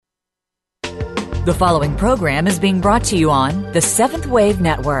The following program is being brought to you on the Seventh Wave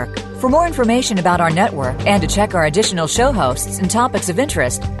Network. For more information about our network and to check our additional show hosts and topics of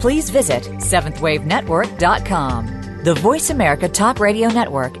interest, please visit seventhwavenetwork.com. The Voice America Talk Radio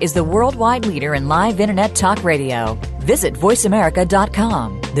Network is the worldwide leader in live Internet talk radio. Visit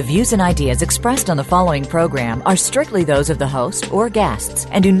voiceamerica.com. The views and ideas expressed on the following program are strictly those of the host or guests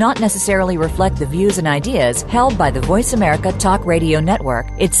and do not necessarily reflect the views and ideas held by the Voice America Talk Radio Network,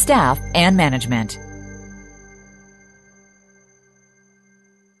 its staff, and management.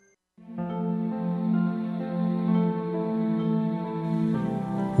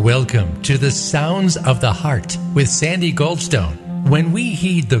 Welcome to the Sounds of the Heart with Sandy Goldstone. When we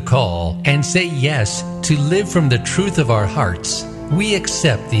heed the call and say yes to live from the truth of our hearts, we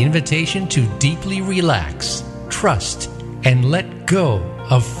accept the invitation to deeply relax, trust, and let go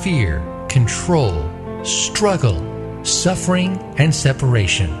of fear, control, struggle, suffering, and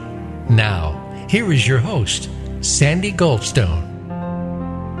separation. Now, here is your host, Sandy Goldstone.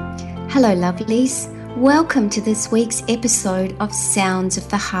 Hello, lovelies. Welcome to this week's episode of Sounds of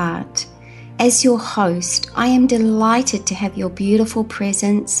the Heart. As your host, I am delighted to have your beautiful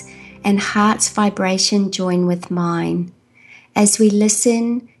presence and heart's vibration join with mine. As we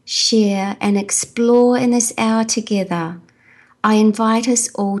listen, share, and explore in this hour together, I invite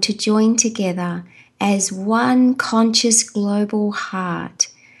us all to join together as one conscious global heart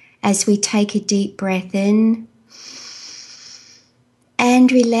as we take a deep breath in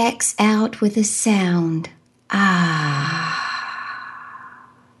and relax out with a sound,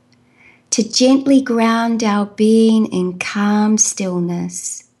 to gently ground our being in calm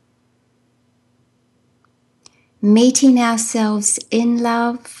stillness, meeting ourselves in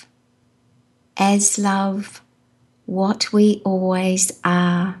love, as love, what we always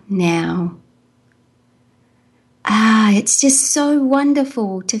are now. It's just so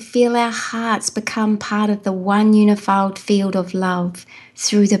wonderful to feel our hearts become part of the one unified field of love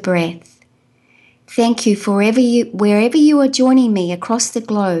through the breath. Thank you wherever you are joining me across the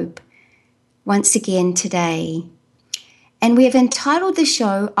globe once again today. And we have entitled the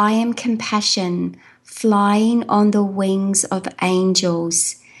show, I Am Compassion, Flying on the Wings of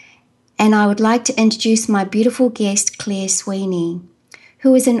Angels. And I would like to introduce my beautiful guest, Claire Swinney,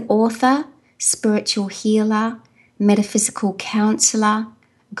 who is an author, spiritual healer, metaphysical counselor,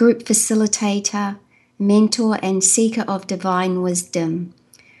 group facilitator, mentor and seeker of divine wisdom.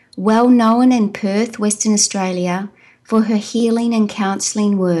 Well known in Perth, Western Australia for her healing and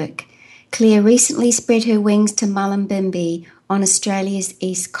counselling work, Claire recently spread her wings to Mullumbimby on Australia's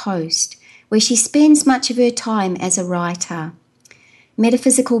east coast, where she spends much of her time as a writer.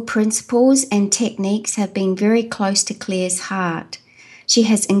 Metaphysical principles and techniques have been very close to Claire's heart. She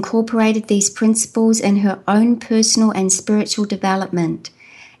has incorporated these principles in her own personal and spiritual development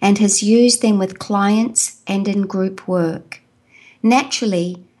and has used them with clients and in group work.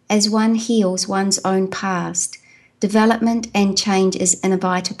 Naturally, as one heals one's own past, development and change is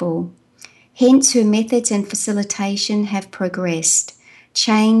inevitable. Hence, her methods and facilitation have progressed,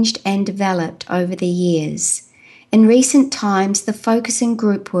 changed and developed over the years. In recent times, the focus in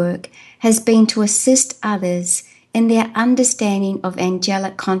group work has been to assist others in their understanding of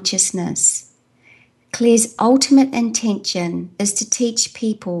angelic consciousness. Claire's ultimate intention is to teach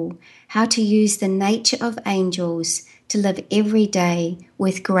people how to use the nature of angels to live every day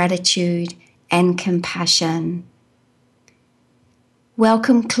with gratitude and compassion.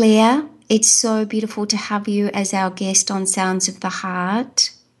 Welcome, Claire. It's so beautiful to have you as our guest on Sounds of the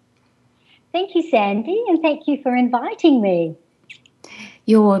Heart. Thank you, Sandy, and thank you for inviting me.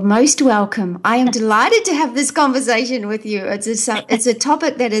 You're most welcome. I am delighted to have this conversation with you. It's a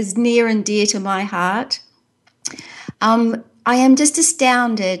topic that is near and dear to my heart. I am just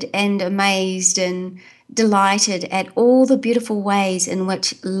astounded and amazed and delighted at all the beautiful ways in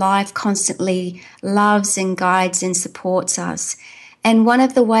which life constantly loves and guides and supports us. And one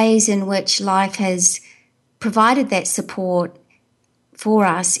of the ways in which life has provided that support for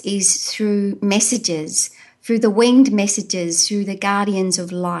us is through messages, through the winged messages, through the guardians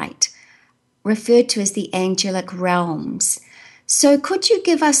of light, referred to as the Angelic Realms. So could you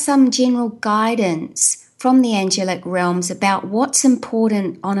give us some general guidance from the Angelic Realms about what's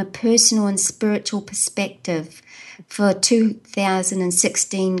important on a personal and spiritual perspective for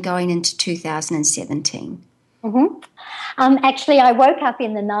 2016 going into 2017? Actually, I woke up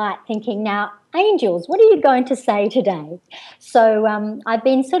in the night thinking, now, angels, what are you going to say today? So I've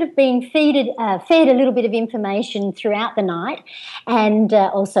been sort of being fed a little bit of information throughout the night and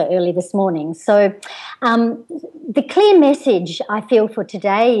also early this morning. So the clear message I feel for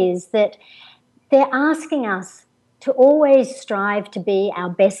today is that they're asking us to always strive to be our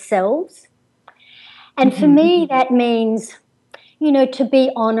best selves, And for me, that means, to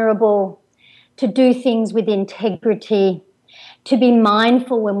be honourable, to do things with integrity, to be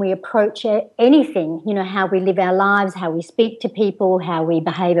mindful when we approach anything, how we live our lives, how we speak to people, how we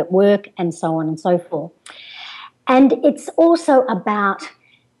behave at work, and so on and so forth. And it's also about,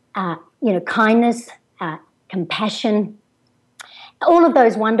 kindness, compassion, all of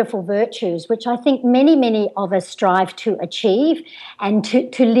those wonderful virtues, which I think many, many of us strive to achieve and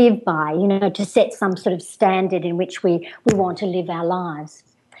to live by, to set some sort of standard in which we want to live our lives.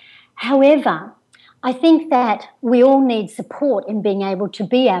 However, I think that we all need support in being able to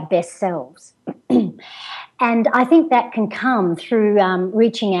be our best selves. And I think that can come through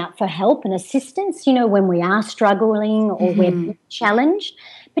reaching out for help and assistance, when we are struggling or we're challenged,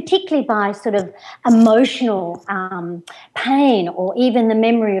 particularly by sort of emotional pain or even the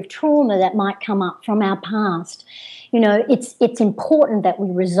memory of trauma that might come up from our past. It's important that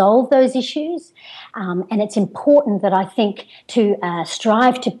we resolve those issues, and it's important that I think to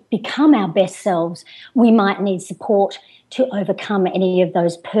strive to become our best selves, we might need support to overcome any of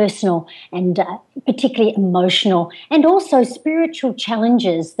those personal and particularly emotional and also spiritual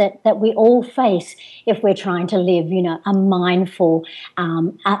challenges that we all face if we're trying to live, a mindful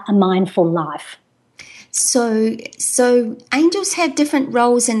life. So angels have different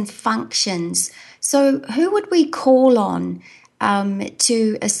roles and functions. So who would we call on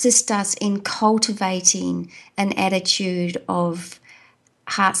to assist us in cultivating an attitude of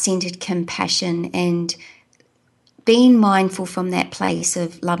heart-centered compassion and being mindful from that place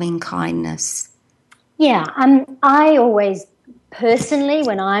of loving kindness? Yeah, I always personally,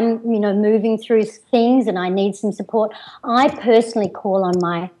 when I'm, moving through things and I need some support, I personally call on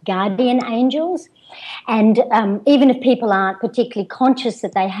my guardian angels. And even if people aren't particularly conscious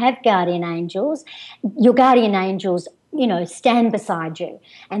that they have guardian angels, your guardian angels, stand beside you,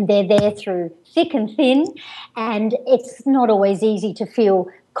 and they're there through thick and thin, and it's not always easy to feel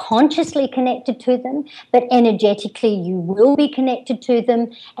consciously connected to them, but energetically you will be connected to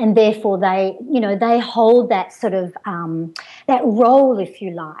them, and therefore they hold that sort of that role, if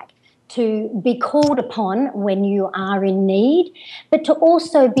you like, to be called upon when you are in need, but to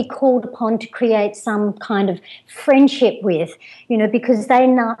also be called upon to create some kind of friendship with, because they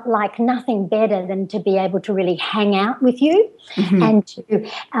not like nothing better than to be able to really hang out with you, and to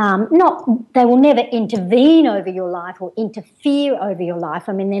they will never intervene over your life or interfere over your life.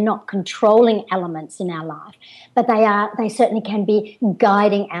 I mean, they're not controlling elements in our life, but they certainly can be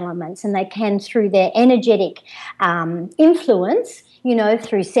guiding elements, and they can, through their energetic influence,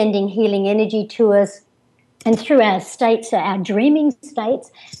 through sending healing energy to us, and through our states, our dreaming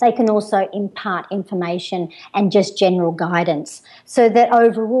states, they can also impart information and just general guidance, so that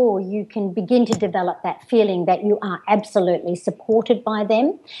overall you can begin to develop that feeling that you are absolutely supported by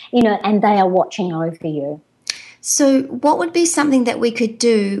them, and they are watching over you. So what would be something that we could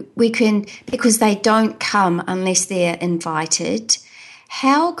do? Because they don't come unless they're invited,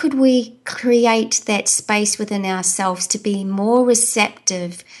 how could we create that space within ourselves to be more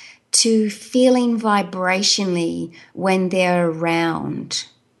receptive to feeling vibrationally when they're around?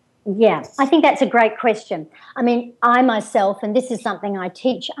 Yeah, I think that's a great question. I mean, I myself, and this is something I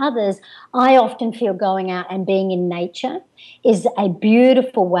teach others, I often feel going out and being in nature is a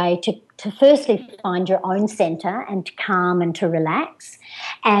beautiful way to firstly find your own center and to calm and to relax.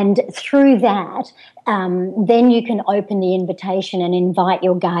 And through that, then you can open the invitation and invite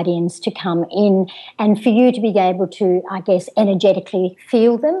your guardians to come in, and for you to be able to, I guess, energetically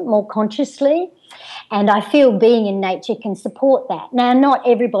feel them more consciously. And I feel being in nature can support that. Now, not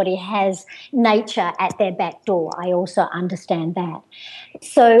everybody has nature at their back door. I also understand that.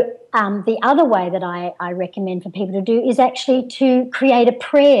 So the other way that I recommend for people to do is actually to create a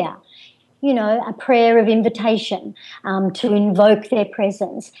prayer, a prayer of invitation to invoke their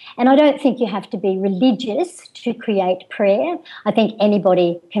presence. And I don't think you have to be religious to create prayer. I think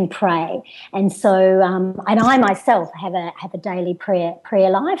anybody can pray. And so, and I myself have a daily prayer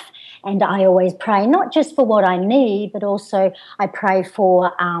life, and I always pray not just for what I need, but also I pray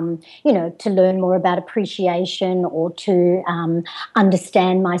for, to learn more about appreciation, or to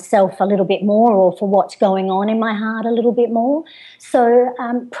understand myself a little bit more, or for what's going on in my heart a little bit more. So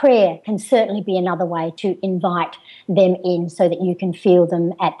prayer can certainly be another way to invite them in, so that you can feel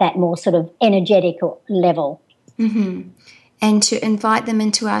them at that more sort of energetic level. Mm-hmm. And to invite them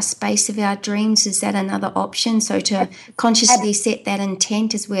into our space of our dreams, is that another option? So to consciously set that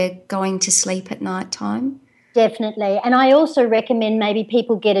intent as we're going to sleep at night time? Definitely. And I also recommend maybe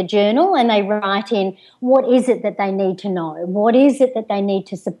people get a journal and they write in what is it that they need to know? What is it that they need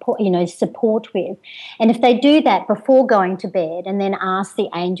to support with? And if they do that before going to bed and then ask the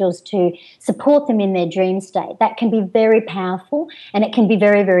angels to support them in their dream state, that can be very powerful and it can be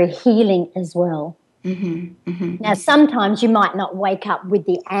very, very healing as well. Now, sometimes you might not wake up with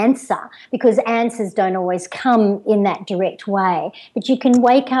the answer because answers don't always come in that direct way, but you can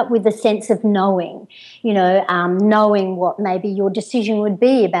wake up with a sense of knowing, knowing what maybe your decision would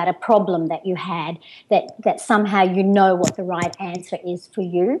be about a problem that you had, that somehow you know what the right answer is for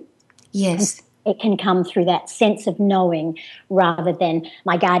you. Yes. It can come through that sense of knowing rather than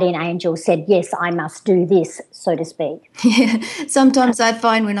my guardian angel said, yes, I must do this, so to speak. Yeah. Sometimes I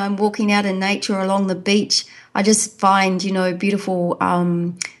find when I'm walking out in nature along the beach, I just find, beautiful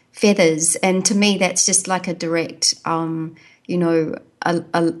feathers. And to me, that's just like a direct, a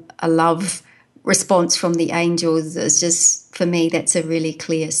love response from the angels. It's just, for me, that's a really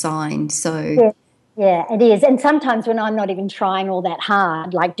clear sign. So Yeah, it is. And sometimes when I'm not even trying all that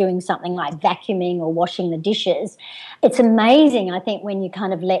hard, like doing something like vacuuming or washing the dishes, it's amazing, I think, when you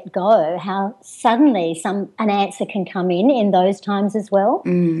kind of let go, how suddenly an answer can come in those times as well.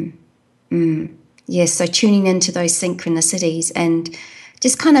 Yes, so tuning into those synchronicities and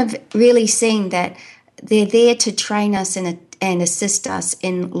just kind of really seeing that they're there to train us and assist us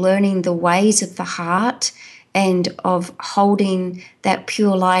in learning the ways of the heart and of holding that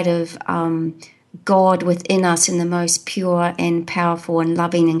pure light of God within us in the most pure and powerful and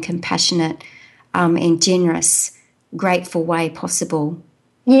loving and compassionate and generous, grateful way possible.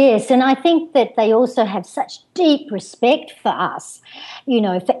 Yes, and I think that they also have such deep respect for us,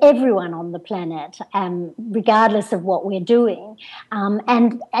 for everyone on the planet, regardless of what we're doing.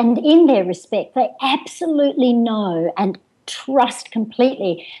 And in their respect, they absolutely know and trust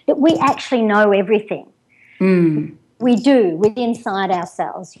completely that we actually know everything. We do within inside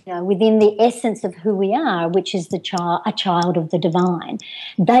ourselves, within the essence of who we are, which is a child of the divine.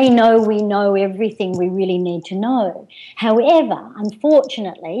 They know we know everything we really need to know. However,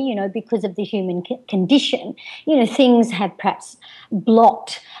 unfortunately, because of the human condition, things have perhaps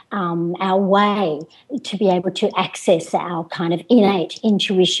blocked our way to be able to access our kind of innate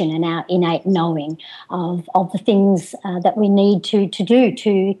intuition and our innate knowing of the things that we need to do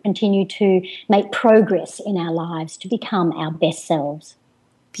to continue to make progress in our lives, to become our best selves.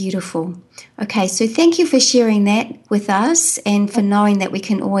 Beautiful. Okay, so thank you for sharing that with us and for knowing that we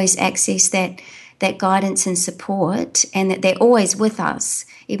can always access that guidance and support and that they're always with us,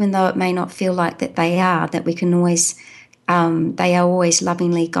 even though it may not feel like that they are, that we can always, they are always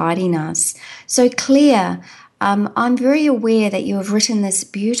lovingly guiding us. So Claire, I'm very aware that you have written this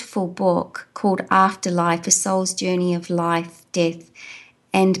beautiful book called Afterlife, A Soul's Journey of Life, Death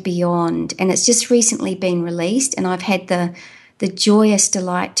and Beyond, and it's just recently been released and I've had the joyous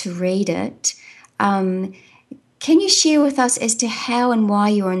delight to read it. Can you share with us as to how and why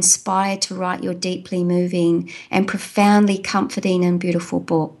you were inspired to write your deeply moving and profoundly comforting and beautiful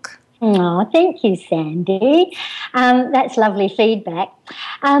book? Oh, thank you, Sandy. That's lovely feedback.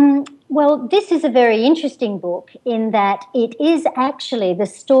 Well, this is a very interesting book in that it is actually the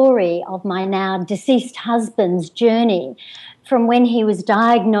story of my now deceased husband's journey from when he was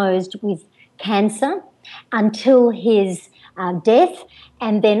diagnosed with cancer until his death,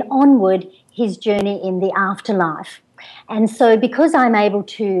 and then onward his journey in the afterlife. And so because I'm able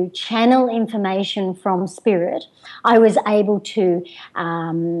to channel information from spirit, I was able to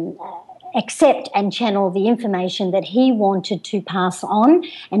accept and channel the information that he wanted to pass on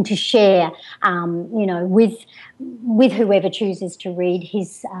and to share, with whoever chooses to read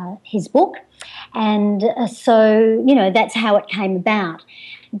his book. And so, that's how it came about.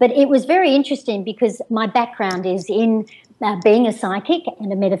 But it was very interesting because my background is in being a psychic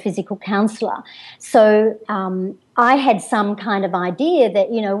and a metaphysical counsellor. So I had some kind of idea that,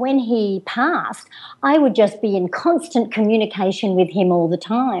 when he passed, I would just be in constant communication with him all the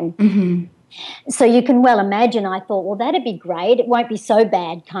time. Mm-hmm. So you can well imagine, I thought, well, that'd be great. It won't be so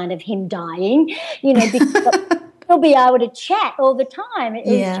bad, kind of him dying, because he'll be able to chat all the time.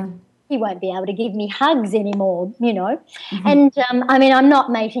 Yeah. He won't be able to give me hugs anymore, Mm-hmm. And, I'm not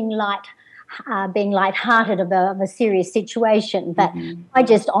making being lighthearted of a serious situation, but Mm-hmm. I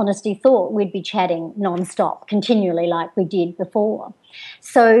just honestly thought we'd be chatting nonstop, continually like we did before.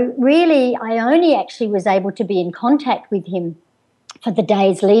 So really, I only actually was able to be in contact with him for the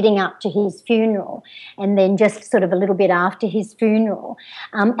days leading up to his funeral and then just sort of a little bit after his funeral.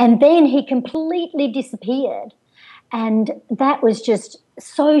 And then he completely disappeared. And that was just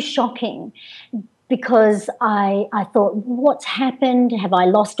so shocking because I thought, what's happened? Have I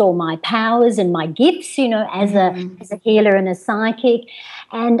lost all my powers and my gifts, as a healer and a psychic?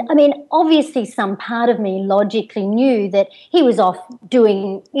 And I mean, obviously some part of me logically knew that he was off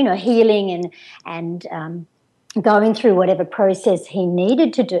doing, healing and going through whatever process he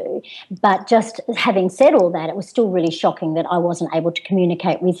needed to do. But just having said all that, it was still really shocking that I wasn't able to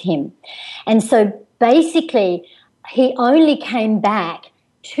communicate with him. And so basically he only came back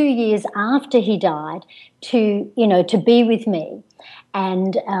 2 years after he died to be with me.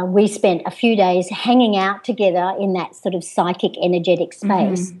 And we spent a few days hanging out together in that sort of psychic, energetic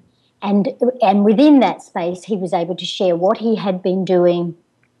space. And within that space, he was able to share what he had been doing.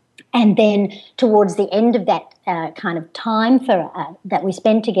 And then towards the end of that kind of time that we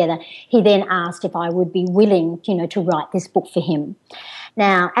spent together, he then asked if I would be willing, to write this book for him.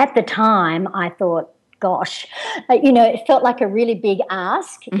 Now, at the time, I thought, gosh, it felt like a really big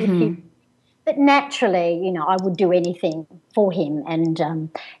ask. But naturally, I would do anything for him.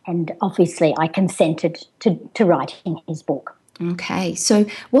 And obviously I consented to writing his book. Okay, so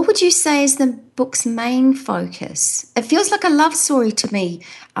what would you say is the book's main focus? It feels like a love story to me,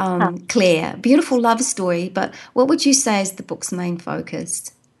 Claire, beautiful love story, but what would you say is the book's main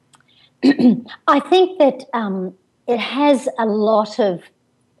focus? I think that it has a lot of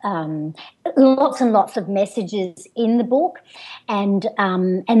lots and lots of messages in the book, and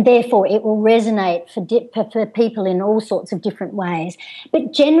therefore it will resonate for people in all sorts of different ways.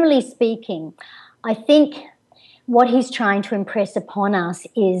 But generally speaking, I think what he's trying to impress upon us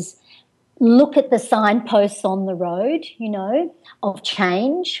is look at the signposts on the road, of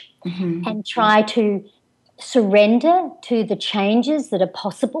change, and try to surrender to the changes that are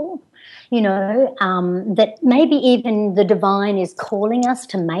possible, that maybe even the divine is calling us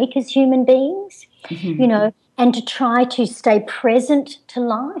to make as human beings, and to try to stay present to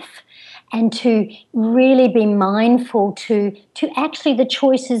life and to really be mindful to actually the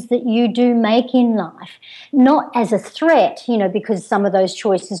choices that you do make in life, not as a threat, because some of those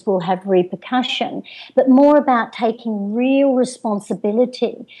choices will have repercussion, but more about taking real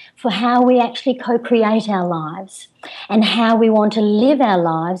responsibility for how we actually co-create our lives and how we want to live our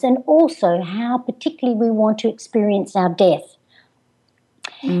lives, and also how particularly we want to experience our death.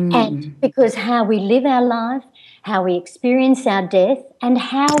 And because how we live our life, how we experience our death, and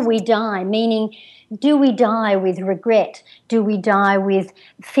how we die, meaning, do we die with regret? Do we die with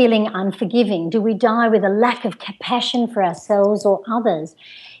feeling unforgiving? Do we die with a lack of compassion for ourselves or others?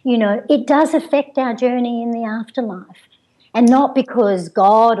 It does affect our journey in the afterlife. And not because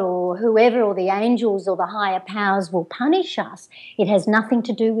God or whoever or the angels or the higher powers will punish us. It has nothing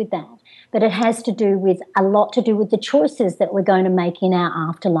to do with that. But it has to do with a lot to do with the choices that we're going to make in our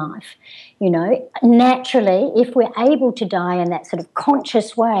afterlife. Naturally, if we're able to die in that sort of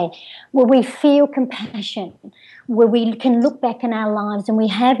conscious way, where we feel compassion, where we can look back in our lives and we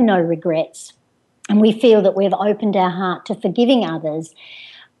have no regrets, and we feel that we've opened our heart to forgiving others,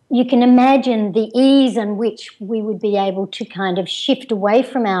 you can imagine the ease in which we would be able to kind of shift away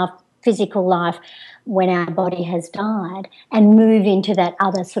from our physical life when our body has died and move into that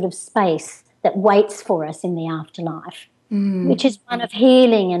other sort of space that waits for us in the afterlife, which is one of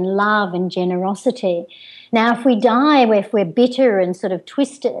healing and love and generosity. Now, if we die, if we're bitter and sort of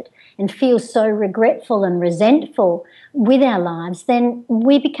twisted and feel so regretful and resentful with our lives, then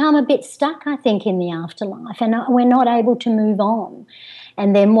we become a bit stuck, I think, in the afterlife, and we're not able to move on.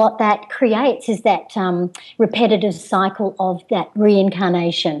 And then what that creates is that repetitive cycle of that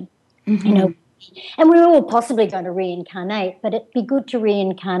reincarnation, and we're all possibly going to reincarnate, but it'd be good to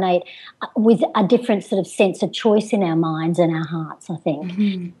reincarnate with a different sort of sense of choice in our minds and our hearts, I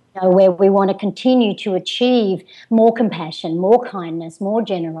think, where we want to continue to achieve more compassion, more kindness, more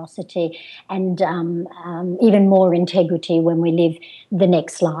generosity, and even more integrity when we live the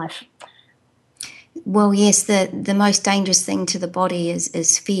next life. Well, yes, the most dangerous thing to the body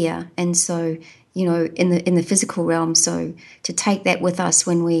is fear, and so in the physical realm. So to take that with us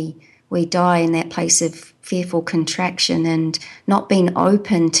when we die in that place of fearful contraction and not being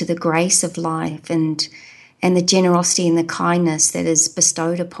open to the grace of life and the generosity and the kindness that is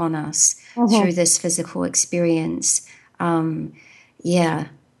bestowed upon us through this physical experience. So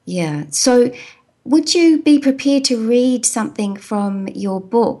would you be prepared to read something from your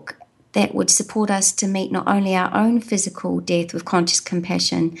book that would support us to meet not only our own physical death with conscious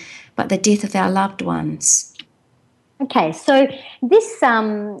compassion, but the death of our loved ones? Okay, so this is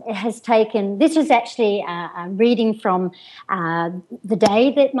actually a reading from the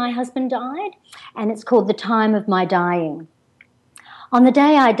day that my husband died, and it's called The Time of My Dying. On the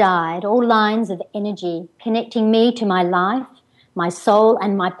day I died, all lines of energy connecting me to my life, My soul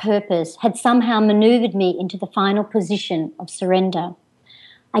and my purpose had somehow maneuvered me into the final position of surrender.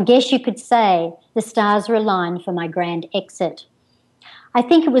 I guess you could say the stars were aligned for my grand exit. I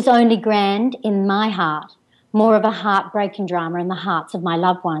think it was only grand in my heart, more of a heartbreaking drama in the hearts of my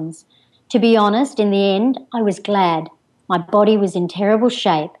loved ones. To be honest, in the end, I was glad. My body was in terrible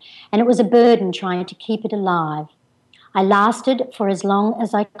shape, and it was a burden trying to keep it alive. I lasted for as long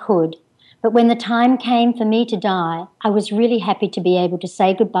as I could, but when the time came for me to die, I was really happy to be able to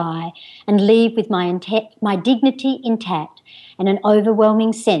say goodbye and leave with my dignity intact and an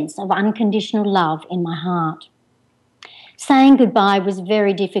overwhelming sense of unconditional love in my heart. Saying goodbye was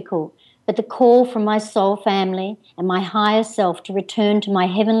very difficult, but the call from my soul family and my higher self to return to my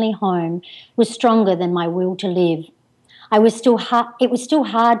heavenly home was stronger than my will to live. It was still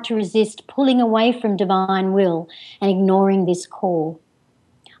hard to resist pulling away from divine will and ignoring this call.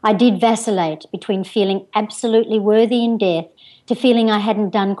 I did vacillate between feeling absolutely worthy in death to feeling I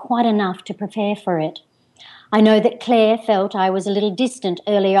hadn't done quite enough to prepare for it. I know that Claire felt I was a little distant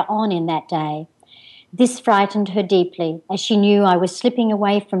earlier on in that day. This frightened her deeply, as she knew I was slipping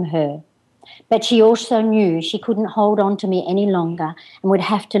away from her. But she also knew she couldn't hold on to me any longer and would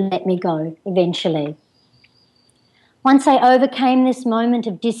have to let me go eventually. Once I overcame this moment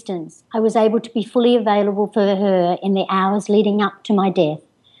of distance, I was able to be fully available for her in the hours leading up to my death.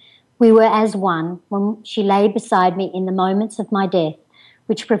 We were as one when she lay beside me in the moments of my death,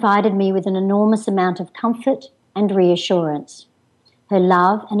 which provided me with an enormous amount of comfort and reassurance. Her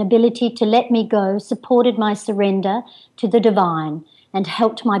love and ability to let me go supported my surrender to the divine and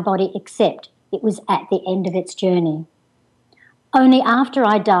helped my body accept it was at the end of its journey. Only after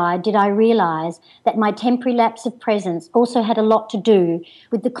I died did I realise that my temporary lapse of presence also had a lot to do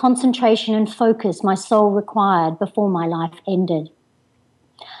with the concentration and focus my soul required before my life ended.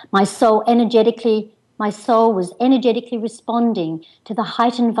 My soul was energetically responding to the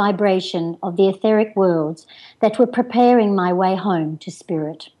heightened vibration of the etheric worlds that were preparing my way home to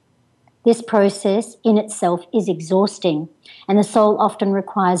spirit. This process in itself is exhausting, and the soul often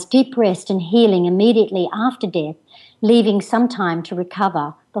requires deep rest and healing immediately after death, leaving some time to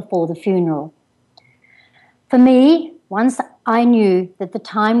recover before the funeral. For me, once I knew that the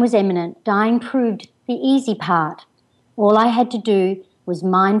time was imminent, dying proved the easy part. All I had to do was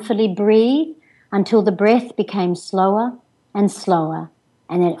mindfully breathe until the breath became slower and slower,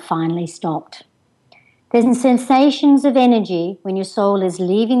 and then it finally stopped. The sensations of energy when your soul is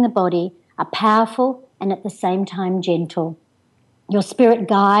leaving the body are powerful and at the same time gentle. Your spirit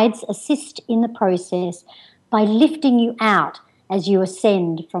guides assist in the process by lifting you out as you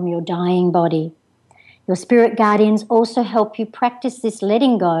ascend from your dying body. Your spirit guardians also help you practice this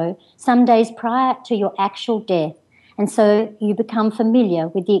letting go some days prior to your actual death, and so you become familiar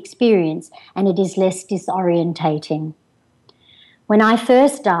with the experience and it is less disorientating. When I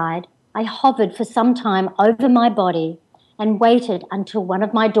first died, I hovered for some time over my body and waited until one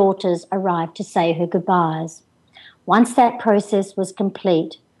of my daughters arrived to say her goodbyes. Once that process was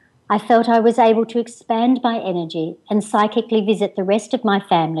complete, I felt I was able to expand my energy and psychically visit the rest of my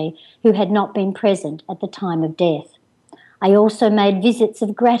family who had not been present at the time of death. I also made visits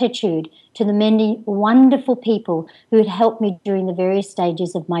of gratitude to the many wonderful people who had helped me during the various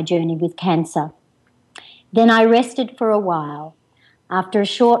stages of my journey with cancer. Then I rested for a while. After a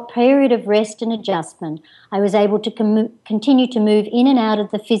short period of rest and adjustment, I was able to continue to move in and out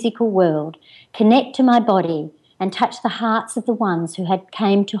of the physical world, connect to my body, and touch the hearts of the ones who had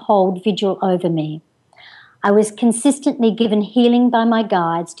came to hold vigil over me. I was consistently given healing by my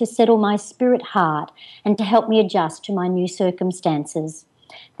guides to settle my spirit heart and to help me adjust to my new circumstances.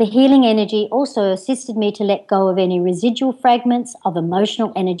 The healing energy also assisted me to let go of any residual fragments of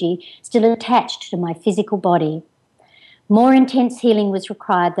emotional energy still attached to my physical body. More intense healing was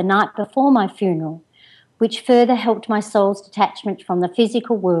required the night before my funeral, which further helped my soul's detachment from the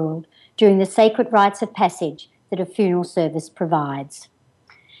physical world during the sacred rites of passage that a funeral service provides.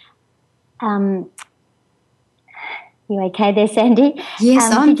 You okay there, Sandy?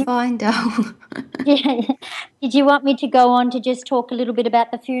 Yes, I'm fine, Dale. Yeah. Did you want me to go on to just talk a little bit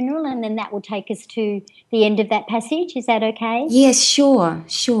about the funeral and then that will take us to the end of that passage? Is that okay? Yes, sure.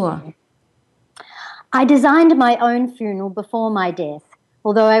 I designed my own funeral before my death.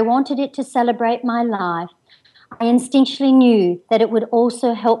 Although I wanted it to celebrate my life, I instinctually knew that it would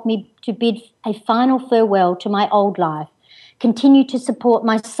also help me to bid a final farewell to my old life, continue to support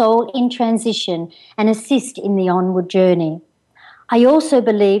my soul in transition and assist in the onward journey. I also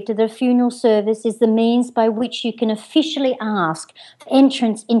believed that a funeral service is the means by which you can officially ask for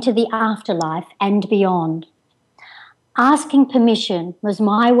entrance into the afterlife and beyond. Asking permission was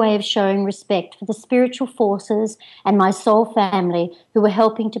my way of showing respect for the spiritual forces and my soul family who were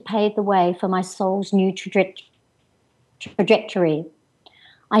helping to pave the way for my soul's new trajectory.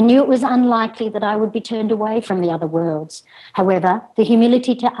 I knew it was unlikely that I would be turned away from the other worlds. However, the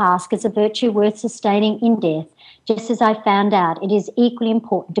humility to ask is a virtue worth sustaining in death, just as I found out it is equally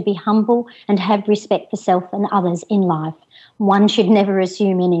important to be humble and have respect for self and others in life. One should never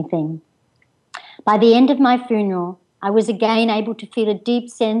assume anything. By the end of my funeral, I was again able to feel a deep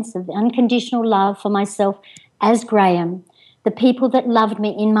sense of unconditional love for myself as Graham, the people that loved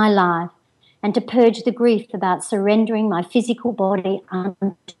me in my life, and to purge the grief about surrendering my physical body unto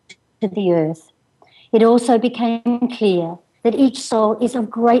the earth. It also became clear that each soul is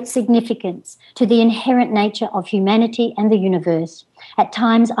of great significance to the inherent nature of humanity and the universe. At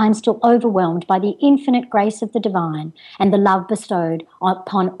times, I'm still overwhelmed by the infinite grace of the divine and the love bestowed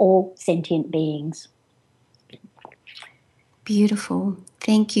upon all sentient beings. Beautiful.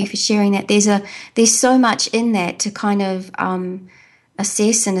 Thank you for sharing that. There's so much in that to kind of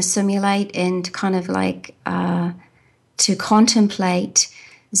assess and assimilate and kind of like to contemplate.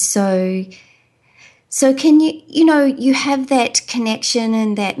 So can you have that connection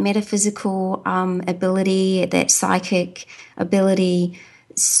and that metaphysical ability, that psychic ability.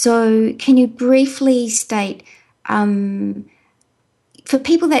 So can you briefly state, for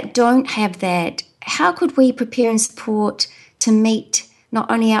people that don't have that, how could we prepare and support to meet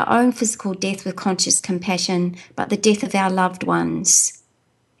not only our own physical death with conscious compassion, but the death of our loved ones?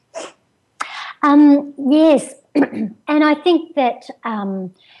 Yes, and I think that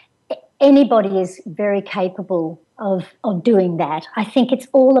anybody is very capable of doing that. I think it's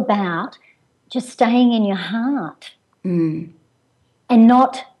all about just staying in your heart and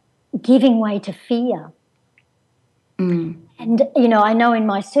not giving way to fear. And, I know in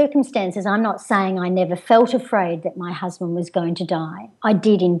my circumstances, I'm not saying I never felt afraid that my husband was going to die. I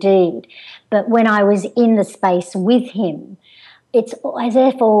did indeed. But when I was in the space with him, it's as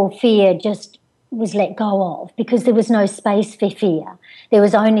if all fear just was let go of, because there was no space for fear. There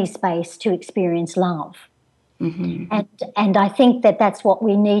was only space to experience love. Mm-hmm. And I think that that's what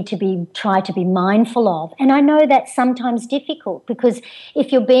we need to try to be mindful of. And I know that's sometimes difficult, because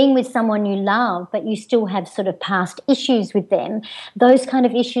if you're being with someone you love but you still have sort of past issues with them, those kind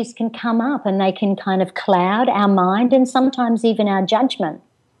of issues can come up and they can kind of cloud our mind and sometimes even our judgment.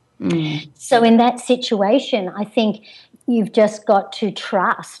 So in that situation, I think you've just got to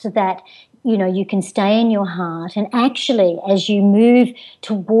trust that you can stay in your heart, and actually as you move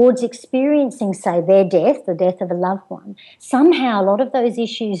towards experiencing, say, their death, the death of a loved one, somehow a lot of those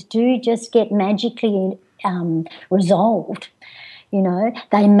issues do just get magically resolved.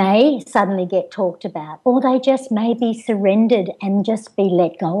 They may suddenly get talked about, or they just may be surrendered and just be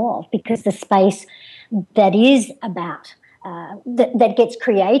let go of, because the space that is about that gets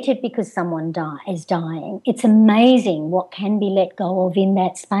created because someone is dying, it's amazing what can be let go of in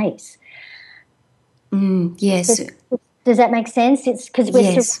that space. Yes. Does that make sense? It's because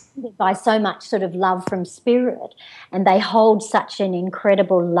we're surrounded by so much sort of love from spirit, and they hold such an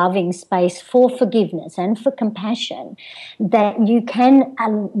incredible loving space for forgiveness and for compassion that you can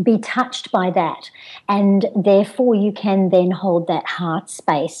be touched by that, and therefore you can then hold that heart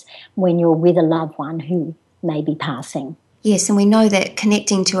space when you're with a loved one who may be passing. Yes, and we know that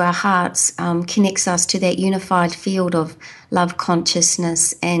connecting to our hearts connects us to that unified field of love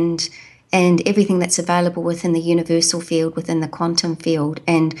consciousness and everything that's available within the universal field, within the quantum field.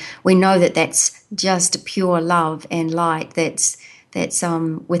 And we know that that's just pure love and light that's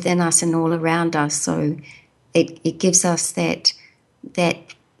within us and all around us. So it gives us that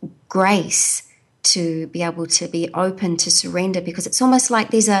grace to be able to be open to surrender, because it's almost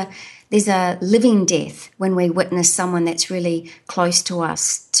like there's a living death when we witness someone that's really close to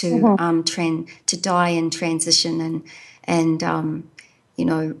us to to die and transition and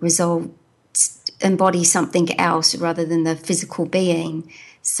resolve, embody something else rather than the physical being.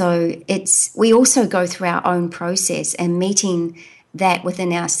 So we also go through our own process and meeting that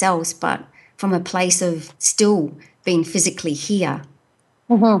within ourselves, but from a place of still being physically here.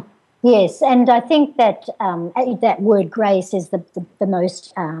 Mm-hmm. Yes, and I think that that word grace is the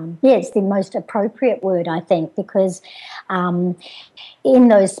most it's the most appropriate word, I think, because in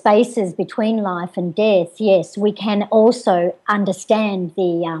those spaces between life and death, yes, we can also understand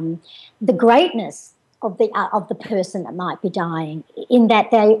the greatness of the person that might be dying, in that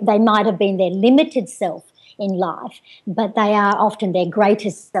they might have been their limited self in life, but they are often their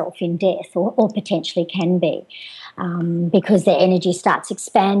greatest self in death, or potentially can be, because their energy starts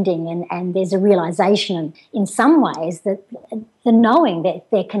expanding, and there's a realization in some ways that the knowing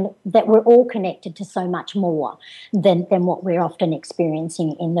that we're all connected to so much more than what we're often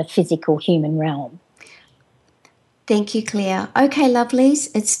experiencing in the physical human realm. Thank you, Claire. Okay, lovelies,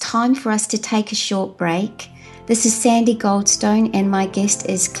 it's time for us to take a short break. This is Sandy Goldstone and my guest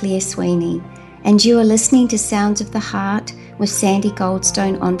is Claire Swinney. And you are listening to Sounds of the Heart with Sandy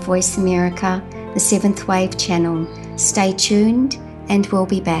Goldstone on Voice America, the 7th Wave channel. Stay tuned and we'll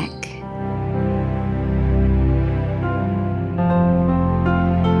be back.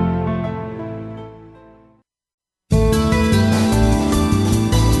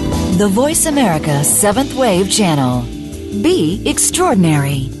 The Voice America 7th Wave channel. Be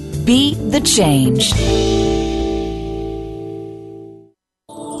extraordinary. Be the change.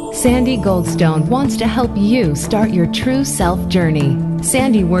 Sandy Goldstone wants to help you start your true self journey.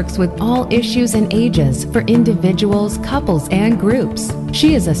 Sandy works with all issues and ages for individuals, couples, and groups.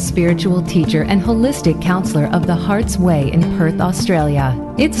 She is a spiritual teacher and holistic counselor of the Heart's Way in Perth, Australia.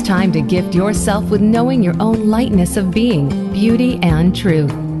 It's time to gift yourself with knowing your own lightness of being, beauty, and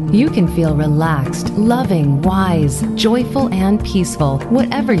truth. You can feel relaxed, loving, wise, joyful, and peaceful,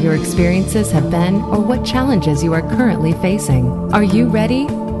 whatever your experiences have been or what challenges you are currently facing. Are you ready?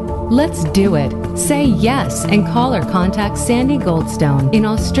 Let's do it. Say yes and call or contact Sandy Goldstone in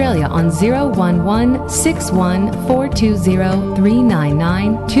Australia on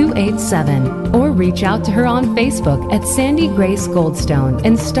 011-61420-399-287 or reach out to her on Facebook at Sandy Grace Goldstone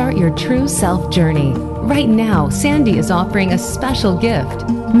and start your true self journey. Right now, Sandy is offering a special gift.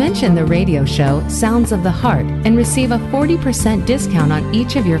 Mention the radio show Sounds of the Heart and receive a 40% discount on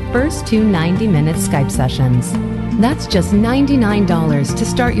each of your first 2 90-minute Skype sessions. That's just $99 to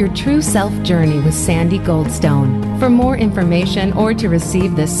start your true self journey with Sandy Goldstone. For more information or to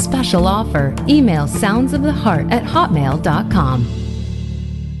receive this special offer, email soundsoftheheart@hotmail.com.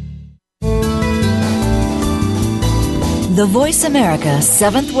 The Voice America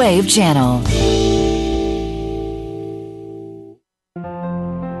 7th Wave channel.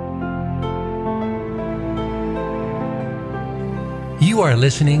 You are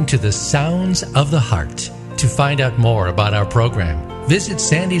listening to the Sounds of the Heart. To find out more about our program, visit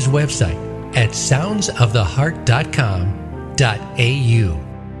Sandy's website at soundsoftheheart.com.au.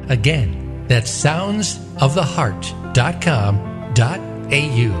 Again, that's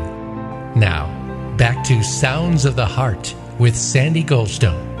soundsoftheheart.com.au. Now, back to Sounds of the Heart with Sandy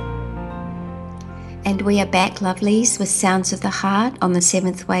Goldstone. And we are back, lovelies, with Sounds of the Heart on the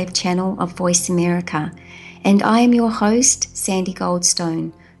 7th Wave channel of Voice America. And I am your host, Sandy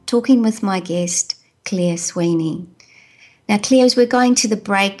Goldstone, talking with my guest, Claire Swinney. Now, Claire, as we're going to the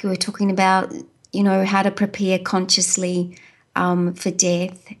break, we were talking about, how to prepare consciously for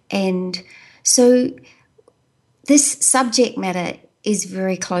death. And so this subject matter is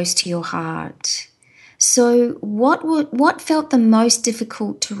very close to your heart. So what felt the most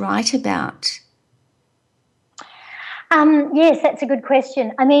difficult to write about? Yes, that's a good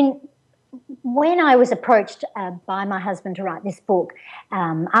question. I mean, when I was approached by my husband to write this book,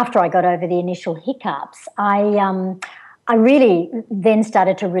 after I got over the initial hiccups, I really then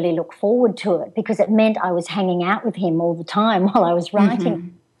started to really look forward to it because it meant I was hanging out with him all the time while I was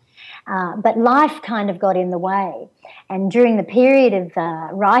writing. Mm-hmm. But life kind of got in the way. And during the period of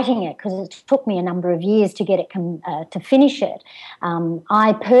writing it, because it took me a number of years to get it to finish it,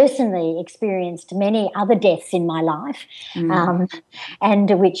 I personally experienced many other deaths in my life, and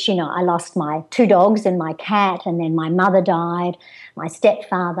which, I lost my 2 dogs and my cat, and then my mother died, my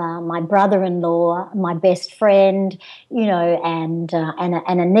stepfather, my brother-in-law, my best friend, and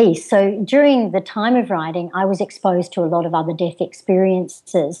a niece. So during the time of writing, I was exposed to a lot of other death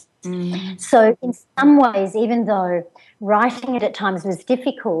experiences. So in some ways, even though writing it at times was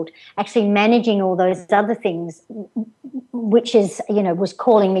difficult, actually managing all those other things, which is, was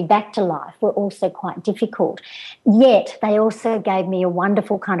calling me back to life, were also quite difficult. Yet they also gave me a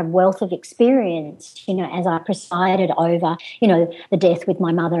wonderful kind of wealth of experience, as I presided over, the death with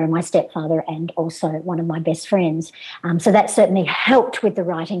my mother and my stepfather and also one of my best friends. So that certainly helped with the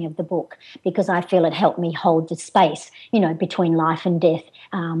writing of the book because I feel it helped me hold the space, between life and death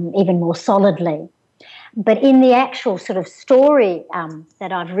even more solidly. But in the actual sort of story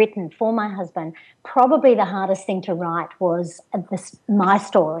that I've written for my husband, probably the hardest thing to write was my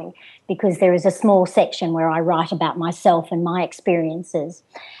story, because there is a small section where I write about myself and my experiences.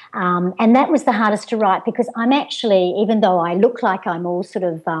 And that was the hardest to write, because I'm actually, even though I look like I'm all sort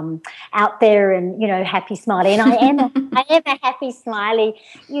of out there and, you know, happy, smiley, and I am a happy, smiley,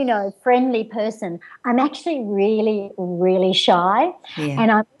 you know, friendly person, I'm actually really, really shy. Yeah.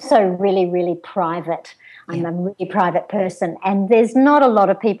 And I'm also really, really private. I'm a really private person, and there's not a lot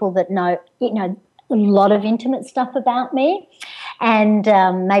of people that know, you know, a lot of intimate stuff about me. And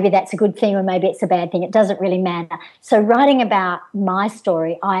maybe that's a good thing, or maybe it's a bad thing. It doesn't really matter. So writing about my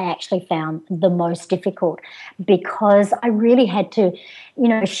story, I actually found the most difficult, because I really had to, you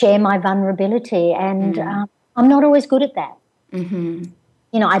know, share my vulnerability, and I'm not always good at that. Mm-hmm.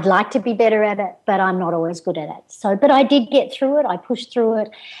 You know, I'd like to be better at it, but I'm not always good at it. So, but I did get through it. I pushed through it,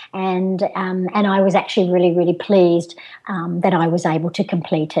 and I was actually really, really pleased that I was able to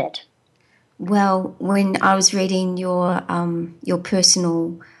complete it. Well, when I was reading your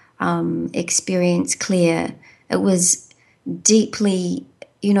personal experience, Claire, it was deeply,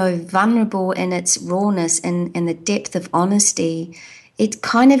 you know, vulnerable in its rawness and the depth of honesty. It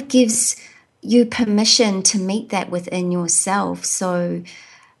kind of gives you permission to meet that within yourself. So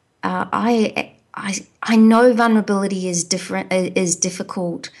I know vulnerability is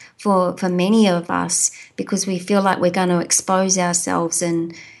difficult for many of us, because we feel like we're going to expose ourselves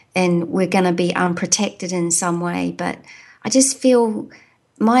and we're going to be unprotected in some way. But I just feel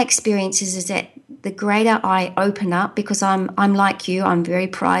my experience is that the greater I open up, because I'm like you, I'm very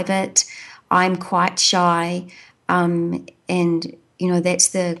private, I'm quite shy, and you know, that's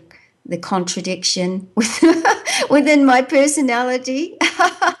the contradiction within my personality.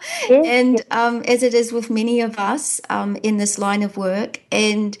 And as it is with many of us in this line of work.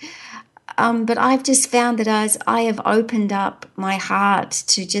 And but I've just found that as I have opened up my heart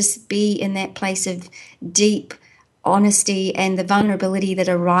to just be in that place of deep honesty and the vulnerability that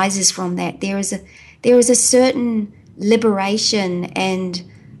arises from that, there is a certain liberation and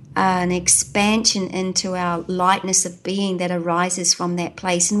an expansion into our lightness of being that arises from that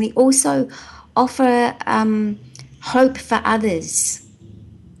place. And we also offer hope for others,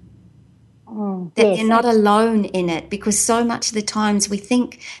 that they're not alone in it, because so much of the times we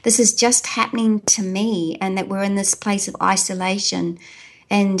think this is just happening to me and that we're in this place of isolation.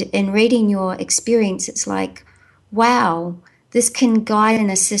 And in reading your experience, it's like, wow, this can guide and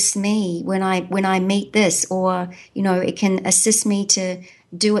assist me when I meet this, or, you know, it can assist me to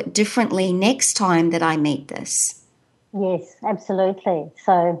do it differently next time that I meet this. Yes, absolutely.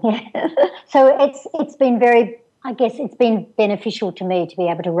 So, yeah. So it's been very, I guess it's been beneficial to me to be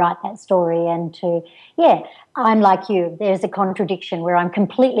able to write that story, and to, I'm like you. There's a contradiction where I'm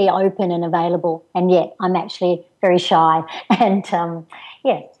completely open and available, and yet I'm actually very shy. And,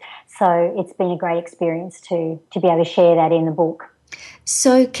 so it's been a great experience to be able to share that in the book.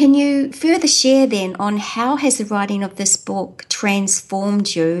 So can you further share then on how has the writing of this book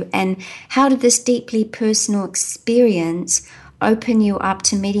transformed you, and how did this deeply personal experience open you up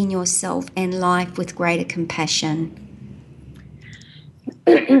to meeting yourself and life with greater compassion?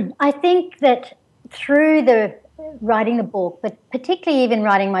 I think that through the writing the book, but particularly even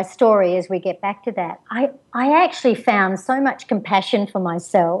writing my story, as we get back to that, I actually found so much compassion for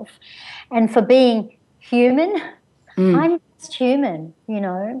myself and for being human. I'm just human, you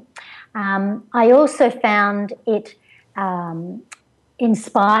know. I also found it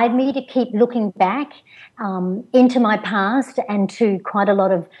inspired me to keep looking back into my past and to quite a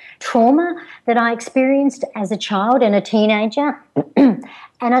lot of trauma that I experienced as a child and a teenager.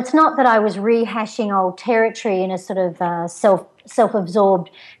 And it's not that I was rehashing old territory in a sort of self-absorbed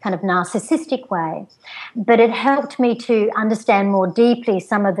kind of narcissistic way, but it helped me to understand more deeply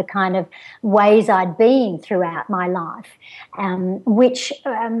some of the kind of ways I'd been throughout my life, which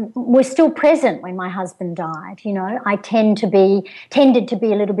were still present when my husband died. You know, I tended to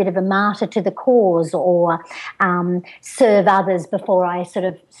be a little bit of a martyr to the cause, or serve others before I sort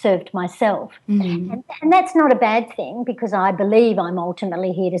of served myself. And that's not a bad thing, because I believe I'm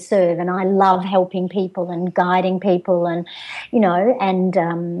ultimately here to serve, and I love helping people and guiding people, and you know, and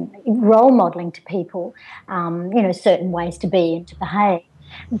role modeling to people, you know, certain ways to be and to behave.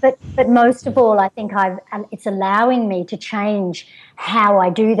 But most of all, I think it's allowing me to change how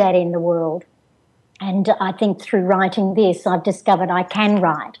I do that in the world. And I think through writing this, I've discovered I can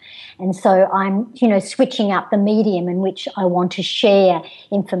write. And so I'm, you know, switching up the medium in which I want to share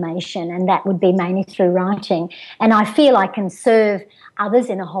information, and that would be mainly through writing. And I feel I can serve others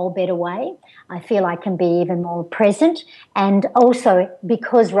in a whole better way. I feel I can be even more present. And also,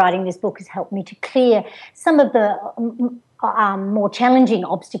 because writing this book has helped me to clear some of the, more challenging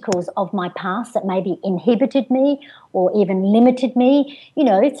obstacles of my past that maybe inhibited me or even limited me,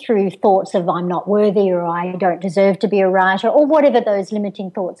 through thoughts of I'm not worthy or I don't deserve to be a writer or whatever those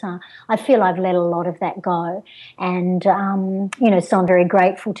limiting thoughts are. I feel I've let a lot of that go. And, so I'm very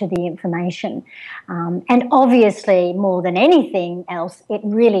grateful to the information. And obviously, more than anything else, it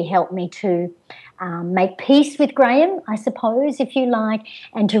really helped me to make peace with Graham, I suppose, if you like,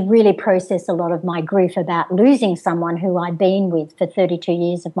 and to really process a lot of my grief about losing someone who I'd been with for 32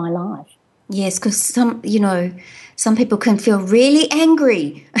 years of my life. Yes, because some people can feel really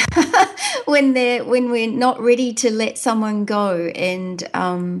angry when we're not ready to let someone go, and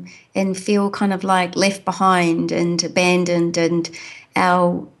feel kind of like left behind and abandoned, and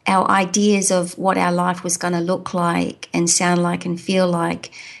our ideas of what our life was going to look like and sound like and feel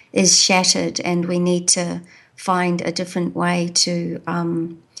like is shattered, and we need to find a different way to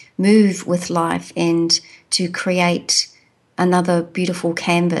move with life and to create another beautiful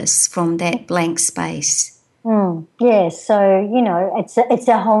canvas from that blank space. Yes, so, it's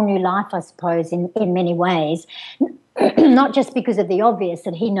a whole new life, I suppose, in many ways, not just because of the obvious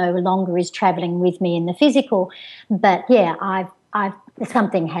that he no longer is travelling with me in the physical, but, yeah, I've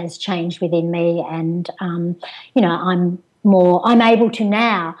something has changed within me, and, I'm able to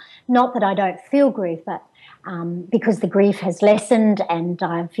now, not that I don't feel grief, but because the grief has lessened and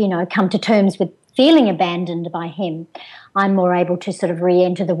I've, come to terms with feeling abandoned by him, I'm more able to sort of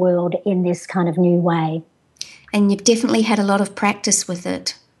re-enter the world in this kind of new way. And you've definitely had a lot of practice with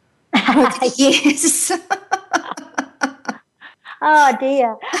it. Yes. Oh,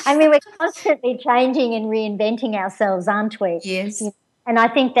 dear. I mean, we're constantly changing and reinventing ourselves, aren't we? Yes. And I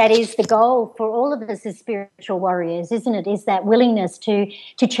think that is the goal for all of us as spiritual warriors, isn't it? Is that willingness to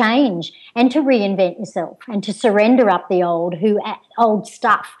change and to reinvent yourself and to surrender up the old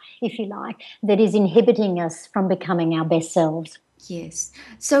stuff, if you like, that is inhibiting us from becoming our best selves. Yes.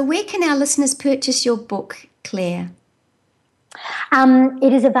 So where can our listeners purchase your book, Claire?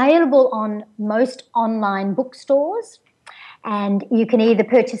 It is available on most online bookstores, and you can either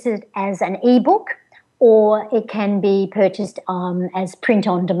purchase it as an ebook or it can be purchased as print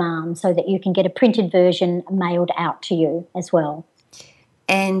on demand, so that you can get a printed version mailed out to you as well.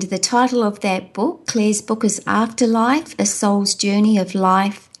 And the title of that book, Claire's book, is Afterlife, A Soul's Journey of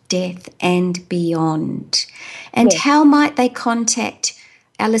Life, Death and Beyond. And Yes. How might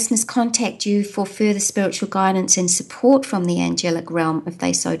our listeners contact you for further spiritual guidance and support from the Angelic Realm if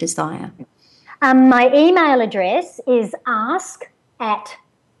they so desire? My email address is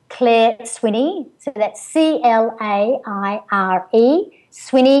ask@Claire Swinney, so that's CLAIRE,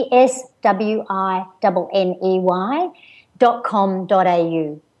 Swinney,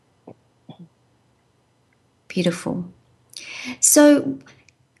 SWINNEY.com.au. Beautiful. So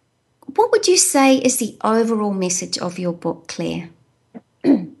what would you say is the overall message of your book, Claire?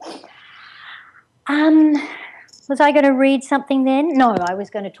 Was I going to read something then? No, I was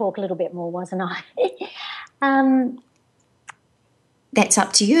going to talk a little bit more, wasn't I? That's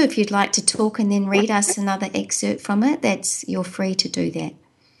up to you. If you'd like to talk and then read us another excerpt from it, you're free to do that.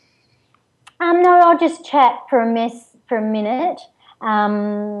 No, I'll just chat for a minute.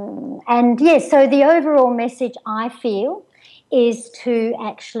 And yes, so the overall message I feel is to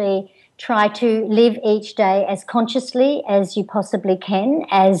actually try to live each day as consciously as you possibly can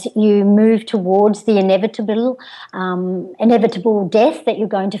as you move towards the inevitable death that you're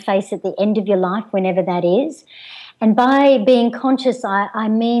going to face at the end of your life, whenever that is. And by being conscious, I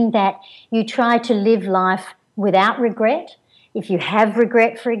mean that you try to live life without regret. If you have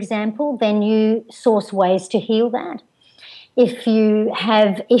regret, for example, then you source ways to heal that. If you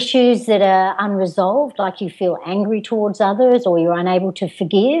have issues that are unresolved, like you feel angry towards others or you're unable to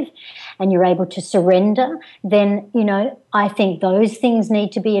forgive and you're able to surrender, then, I think those things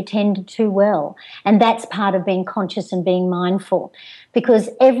need to be attended to well. And that's part of being conscious and being mindful, because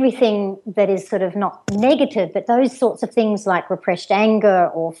everything that is sort of not negative, but those sorts of things like repressed anger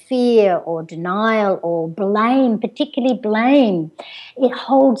or fear or denial or blame, particularly blame, it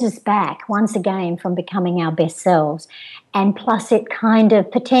holds us back once again from becoming our best selves. And plus it kind of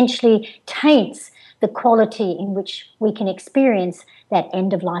potentially taints the quality in which we can experience that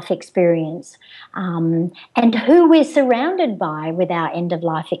end-of-life experience, and who we're surrounded by with our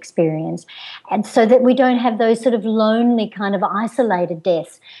end-of-life experience. And so that we don't have those sort of lonely kind of isolated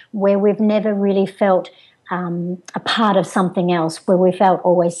deaths where we've never really felt a part of something else, where we felt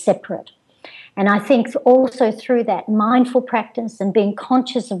always separate. And I think also through that mindful practice and being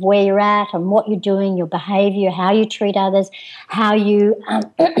conscious of where you're at and what you're doing, your behavior, how you treat others, how you,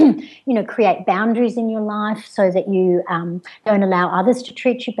 create boundaries in your life so that you don't allow others to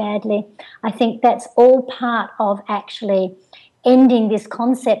treat you badly. I think that's all part of actually ending this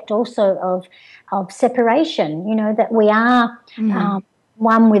concept also of separation, that we are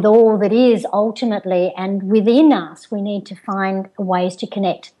one with all that is ultimately, and within us we need to find ways to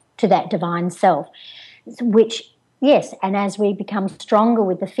connect to that divine self, which, yes, and as we become stronger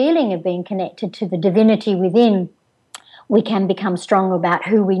with the feeling of being connected to the divinity within, we can become stronger about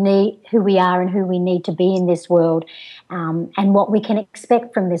who we are and who we need to be in this world, and what we can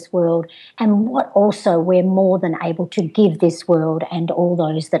expect from this world, and what also we're more than able to give this world and all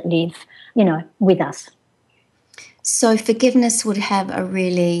those that live, with us. So forgiveness would have a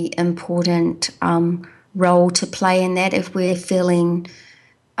really important role to play in that if we're feeling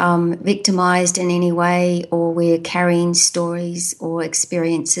victimized in any way, or we're carrying stories or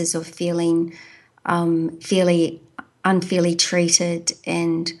experiences of feeling unfairly treated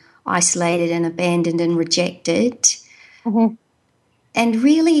and isolated and abandoned and rejected. Mm-hmm. And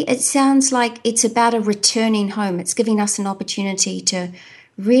really it sounds like it's about a returning home. It's giving us an opportunity to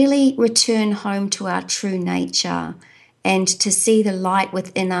really return home to our true nature and to see the light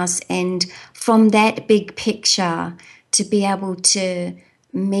within us, and from that big picture to be able to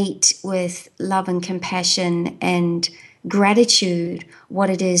meet with love and compassion and gratitude what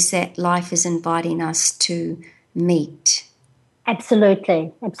it is that life is inviting us to meet.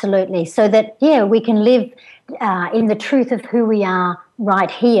 Absolutely. So that, we can live in the truth of who we are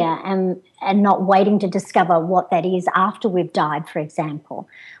right here, and not waiting to discover what that is after we've died, for example.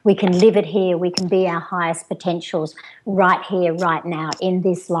 We can live it here. We can be our highest potentials right here, right now, in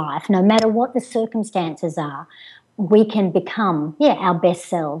this life. No matter what the circumstances are, we can become, our best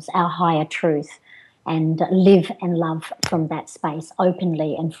selves, our higher truth, and live and love from that space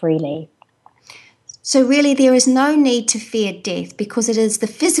openly and freely. So really there is no need to fear death, because it is the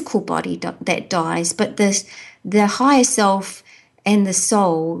physical body that dies, but the higher self and the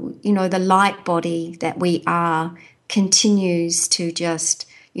soul, the light body that we are, continues to just,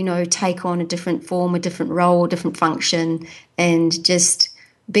 take on a different form, a different role, a different function, and just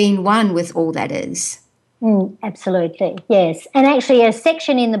being one with all that is. Absolutely, yes. And actually a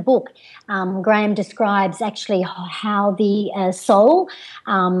section in the book, Graham describes actually how the soul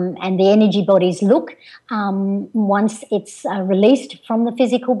and the energy bodies look once it's released from the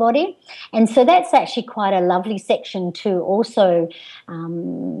physical body. And so that's actually quite a lovely section to also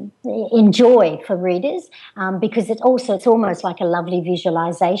enjoy for readers, because it's almost like a lovely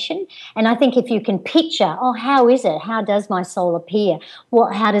visualization. And I think if you can picture, how is it? How does my soul appear?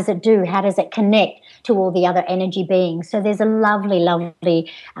 How does it do? How does it connect to all the other energy beings? So there's a lovely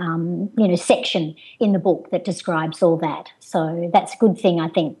section in the book that describes all that. So that's a good thing, I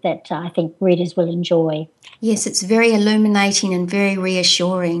think, that I think readers will enjoy. Yes, it's very illuminating and very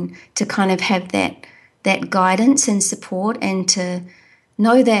reassuring to kind of have that guidance and support, and to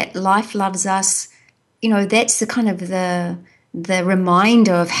know that life loves us. That's the kind of the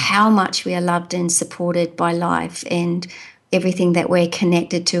reminder of how much we are loved and supported by life, and everything that we're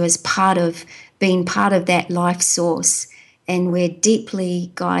connected to as part of being part of that life source. And we're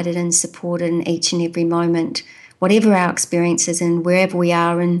deeply guided and supported in each and every moment, whatever our experiences and wherever we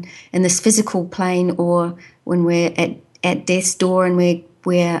are in this physical plane, or when we're at death's door and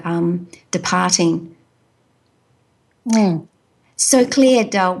we're departing. So Claire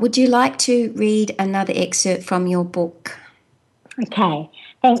Dull, would you like to read another excerpt from your book? Okay,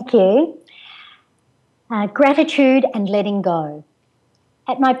 thank you. Gratitude and letting go.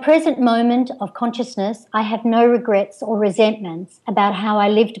 At my present moment of consciousness, I have no regrets or resentments about how I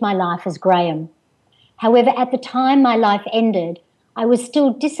lived my life as Graham. However, at the time my life ended, I was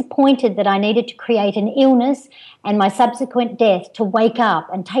still disappointed that I needed to create an illness and my subsequent death to wake up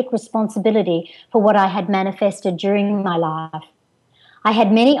and take responsibility for what I had manifested during my life. I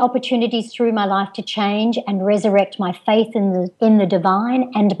had many opportunities through my life to change and resurrect my faith in the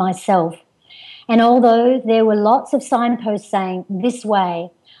divine and myself. And although there were lots of signposts saying this way,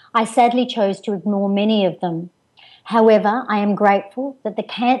 I sadly chose to ignore many of them. However, I am grateful that the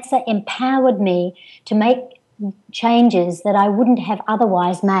cancer empowered me to make changes that I wouldn't have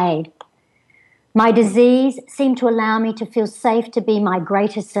otherwise made. My disease seemed to allow me to feel safe to be my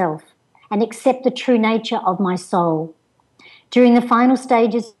greater self and accept the true nature of my soul. During the final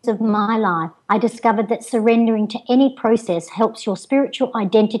stages of my life, I discovered that surrendering to any process helps your spiritual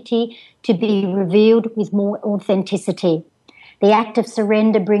identity to be revealed with more authenticity. The act of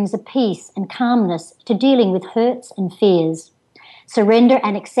surrender brings a peace and calmness to dealing with hurts and fears. Surrender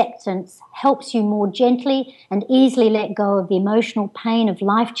and acceptance helps you more gently and easily let go of the emotional pain of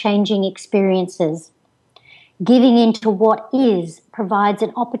life-changing experiences. Giving into what is provides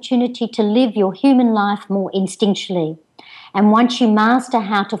an opportunity to live your human life more instinctually. And once you master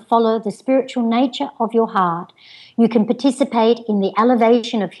how to follow the spiritual nature of your heart, you can participate in the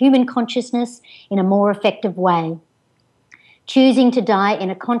elevation of human consciousness in a more effective way. Choosing to die in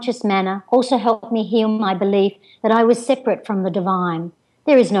a conscious manner also helped me heal my belief that I was separate from the divine.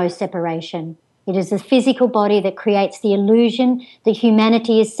 There is no separation. It is the physical body that creates the illusion that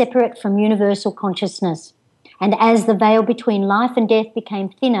humanity is separate from universal consciousness. And as the veil between life and death became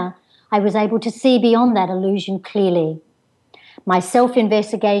thinner, I was able to see beyond that illusion clearly. My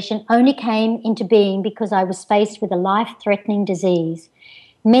self-investigation only came into being because I was faced with a life-threatening disease.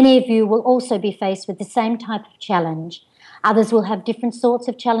 Many of you will also be faced with the same type of challenge. Others will have different sorts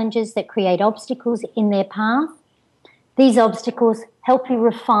of challenges that create obstacles in their path. These obstacles help you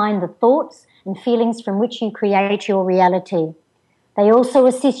refine the thoughts and feelings from which you create your reality. They also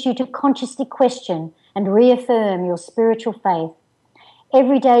assist you to consciously question and reaffirm your spiritual faith.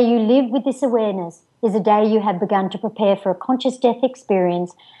 Every day you live with this awareness is a day you have begun to prepare for a conscious death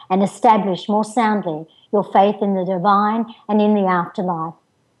experience and establish more soundly your faith in the divine and in the afterlife.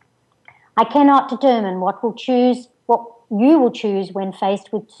 I cannot determine what you will choose when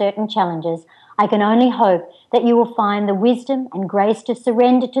faced with certain challenges. I can only hope that you will find the wisdom and grace to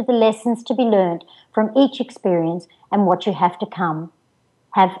surrender to the lessons to be learned from each experience and what you have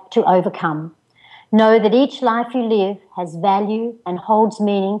to overcome. Know that each life you live has value and holds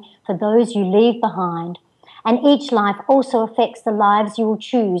meaning for those you leave behind, and each life also affects the lives you will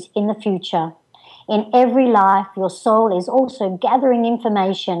choose in the future. In every life, your soul is also gathering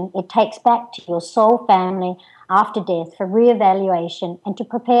information it takes back to your soul family after death for reevaluation and to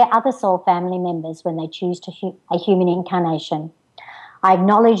prepare other soul family members when they choose a human incarnation. I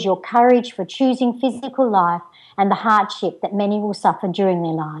acknowledge your courage for choosing physical life and the hardship that many will suffer during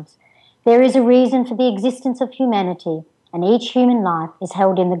their lives. There is a reason for the existence of humanity, and each human life is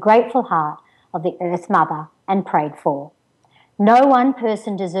held in the grateful heart of the Earth Mother and prayed for. No one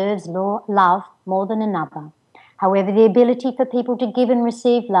person deserves love more than another. However, the ability for people to give and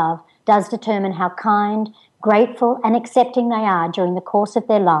receive love does determine how kind, grateful and accepting they are during the course of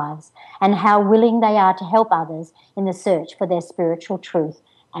their lives, and how willing they are to help others in the search for their spiritual truth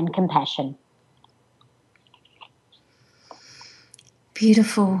and compassion.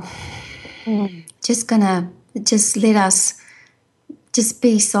 Beautiful. Let us just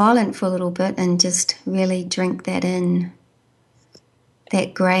be silent for a little bit and just really drink that in.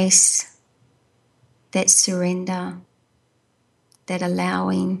 That grace, that surrender, that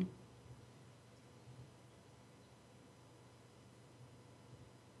allowing.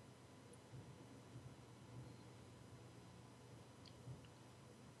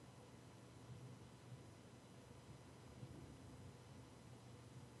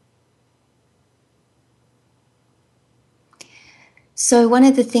 So one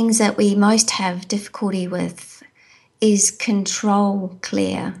of the things that we most have difficulty with is control,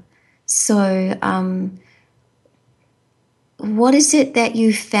 Claire. So what is it that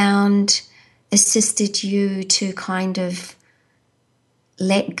you found assisted you to kind of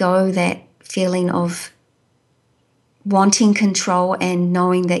let go that feeling of wanting control and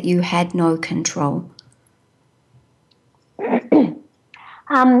knowing that you had no control? You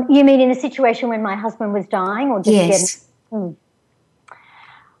mean in the situation when my husband was dying, or just yes.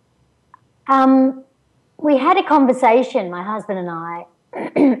 We had a conversation, my husband and I,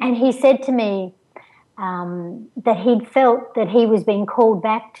 and he said to me that he'd felt that he was being called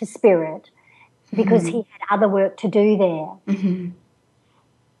back to spirit because he had other work to do there. Mm-hmm.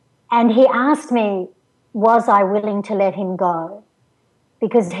 And he asked me, was I willing to let him go?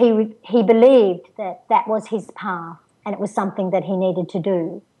 Because he believed that that was his path and it was something that he needed to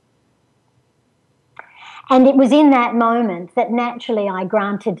do. And it was in that moment that naturally I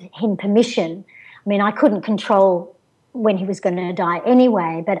granted him permission. I mean, I couldn't control when he was going to die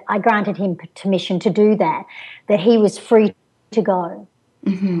anyway, but I granted him permission to do that he was free to go.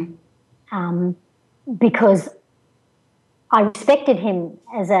 Mm-hmm. Because I respected him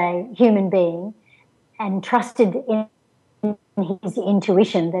as a human being and trusted in his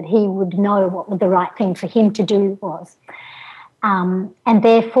intuition that he would know what the right thing for him to do was. And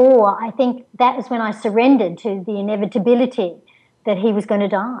therefore, I think that was when I surrendered to the inevitability that he was going to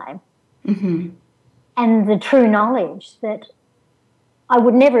die. Mm-hmm. And the true knowledge that I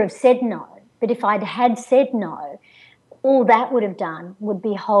would never have said no, but if I'd had said no, all that would have done would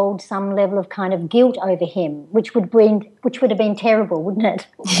be hold some level of kind of guilt over him, which would have been terrible, wouldn't it?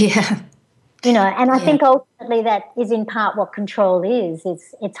 Yeah. And I think ultimately that is in part what control is.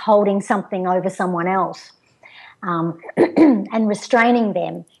 It's holding something over someone else and restraining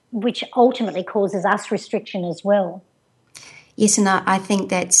them, which ultimately causes us restriction as well. Yes, and I think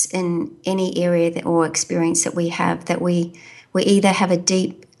that's in any area or experience that we have, that we either have a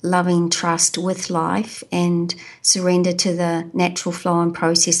deep, loving trust with life and surrender to the natural flow and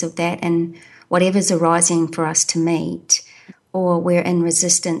process of that and whatever's arising for us to meet, or we're in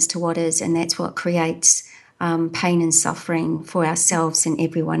resistance to what is, and that's what creates pain and suffering for ourselves and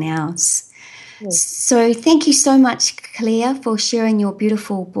everyone else. Yes. So thank you so much, Claire, for sharing your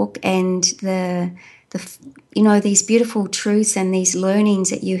beautiful book and the these beautiful truths and these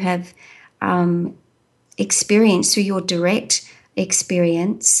learnings that you have experienced through your direct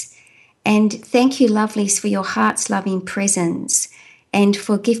experience. And thank you, lovelies, for your heart's loving presence and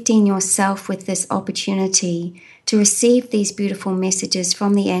for gifting yourself with this opportunity to receive these beautiful messages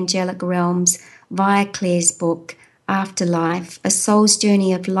from the Angelic Realms via Claire's book, Afterlife, A Soul's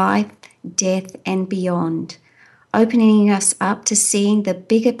Journey of Life, Death and Beyond, opening us up to seeing the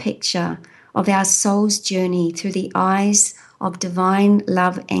bigger picture of our soul's journey through the eyes of divine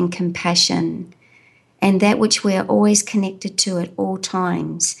love and compassion, and that which we are always connected to at all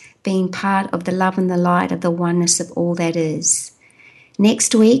times, being part of the love and the light of the oneness of all that is.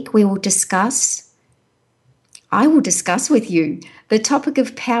 Next week, I will discuss with you the topic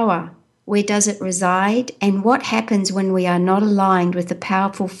of power. Where does it reside, and what happens when we are not aligned with the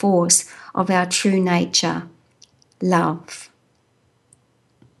powerful force of our true nature, love?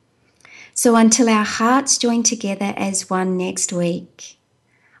 So until our hearts join together as one next week,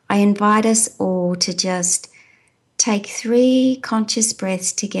 I invite us all to just take 3 conscious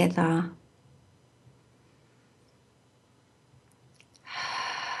breaths together.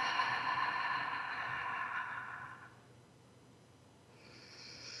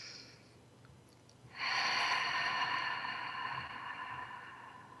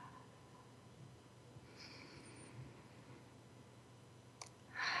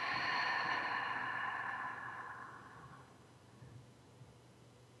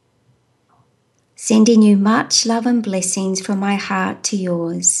 Sending you much love and blessings from my heart to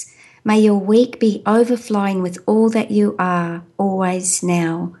yours. May your week be overflowing with all that you are, always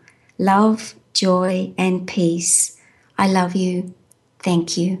now. Love, joy, and peace. I love you.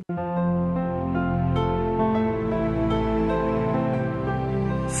 Thank you.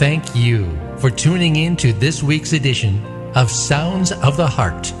 Thank you for tuning in to this week's edition of Sounds of the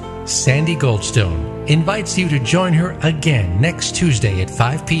Heart. Sandy Goldstone invites you to join her again next Tuesday at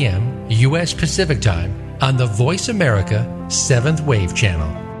 5 p.m. U.S. Pacific Time on the Voice America 7th Wave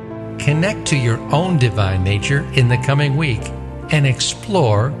Channel. Connect to your own divine nature in the coming week and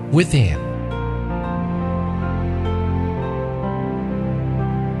explore within.